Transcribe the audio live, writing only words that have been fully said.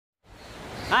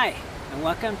Hi, and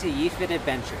welcome to YeeFit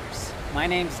Adventures. My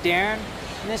name's Darren,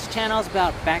 and this channel is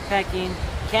about backpacking,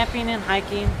 camping and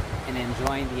hiking, and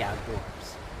enjoying the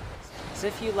outdoors. So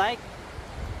if you like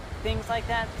things like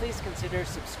that, please consider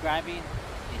subscribing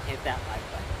and hit that like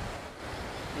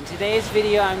button. In today's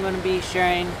video, I'm going to be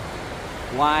sharing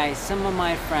why some of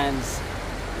my friends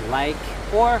like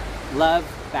or love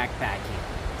backpacking.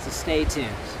 So stay tuned.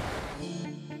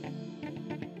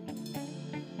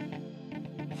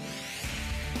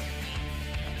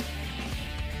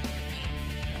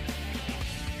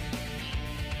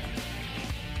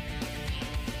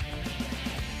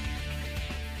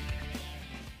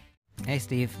 Hey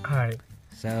Steve. Hi.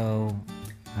 So,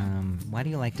 why do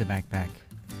you like to backpack?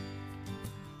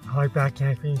 I like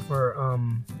backpacking for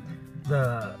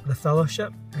the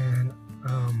fellowship and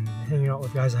hanging out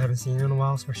with guys I haven't seen in a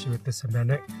while, especially with this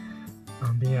pandemic.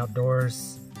 Being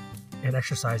outdoors and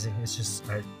exercising. It's just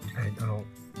I don't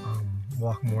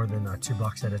walk more than 2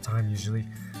 blocks at a time usually,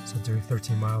 so doing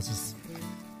 13 miles is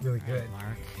really good.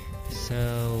 Mark.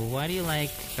 So, why do you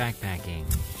like backpacking?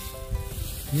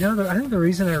 You know, I think the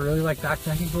reason I really like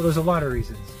backpacking, well, there's a lot of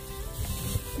reasons.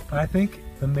 But I think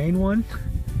the main one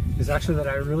is actually that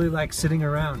I really like sitting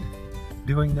around,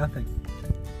 doing nothing.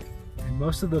 And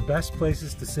most of the best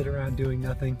places to sit around doing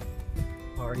nothing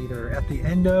are either at the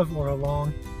end of or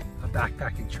along a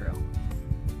backpacking trail.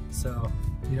 So,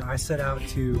 you know, I set out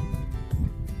to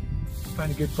find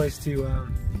a good place to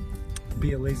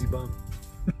be a lazy bum.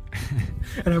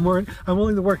 And I'm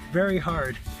willing to work very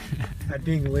hard at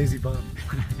being a lazy bum.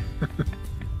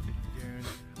 Darren,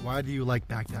 why do you like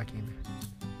backpacking?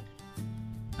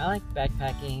 I like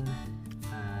backpacking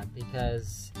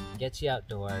because it gets you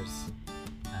outdoors.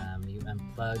 You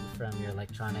unplug from your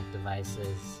electronic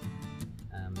devices.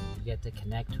 You get to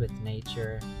connect with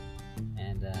nature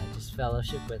and just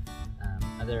fellowship with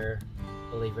other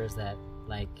believers that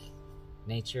like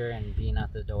nature and being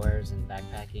out the doors and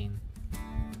backpacking.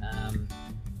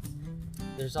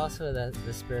 There's also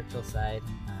the spiritual side,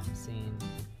 seeing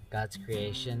God's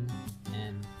creation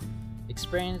and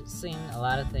experiencing a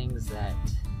lot of things that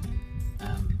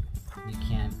you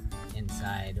can't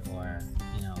inside or,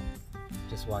 you know,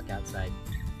 just walk outside.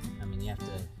 I mean, you have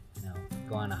to, you know,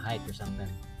 go on a hike or something.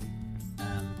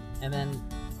 And then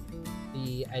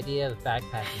the idea of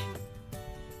backpacking,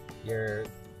 you're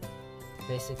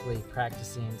basically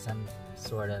practicing some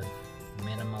sort of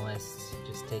minimalist,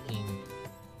 just taking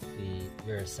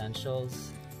your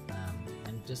essentials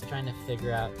and just trying to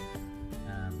figure out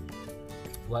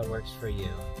what works for you.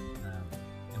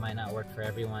 It might not work for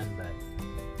everyone, but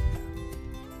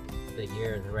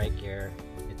the right gear,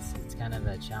 it's kind of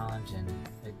a challenge and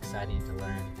exciting to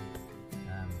learn.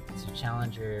 To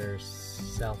challenge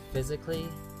yourself physically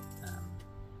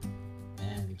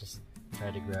and just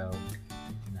try to grow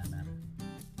in that manner.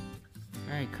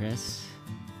 Alright, Chris.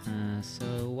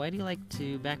 So why do you like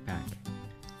to backpack?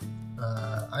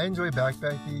 I enjoy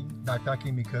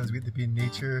backpacking because we get to be in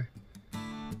nature,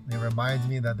 and it reminds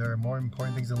me that there are more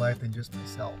important things in life than just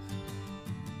myself.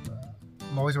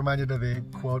 I'm always reminded of a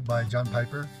quote by John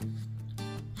Piper.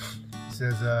 It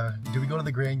says, do we go to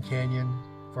the Grand Canyon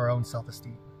for our own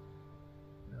self-esteem?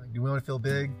 Do we want to feel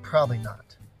big? Probably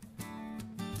not.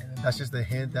 And that's just a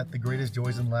hint that the greatest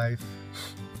joys in life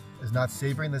is not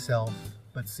savoring the self,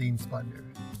 but seeing splendor.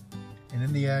 And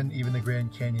in the end, even the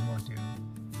Grand Canyon won't do.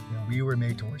 You know, we were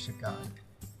made to worship God.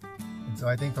 And so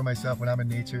I think for myself, when I'm in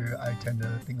nature, I tend to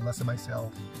think less of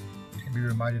myself and be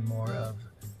reminded more of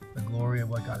the glory of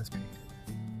what God has created.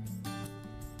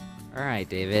 All right,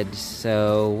 David.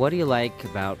 So what do you like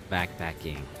about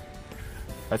backpacking?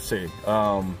 Let's see.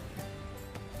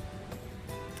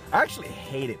 I actually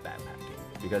hated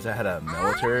backpacking because I had a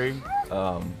military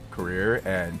career,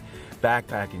 and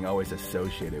backpacking always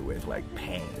associated with like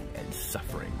pain and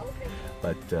suffering.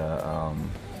 But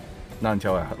not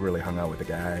until I really hung out with the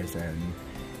guys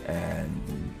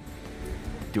and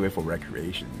do it for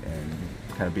recreation and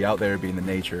kind of be out there, be in the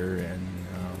nature,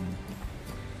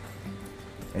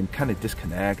 and kind of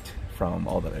disconnect from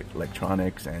all the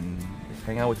electronics and just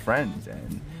hang out with friends.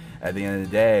 And at the end of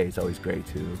the day, it's always great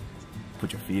to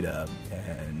put your feet up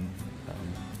and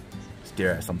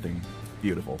stare at something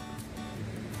beautiful.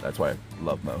 That's what I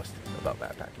love most about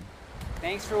backpacking.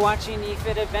 Thanks for watching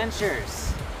YeeFit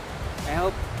Adventures. I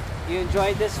hope you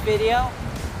enjoyed this video,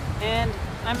 and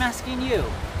I'm asking you,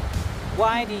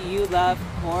 why do you love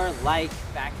or like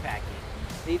backpacking?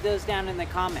 Leave those down in the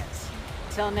comments.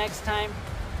 Till next time,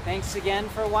 thanks again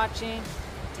for watching.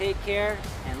 Take care,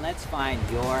 and let's find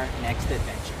your next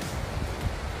adventure.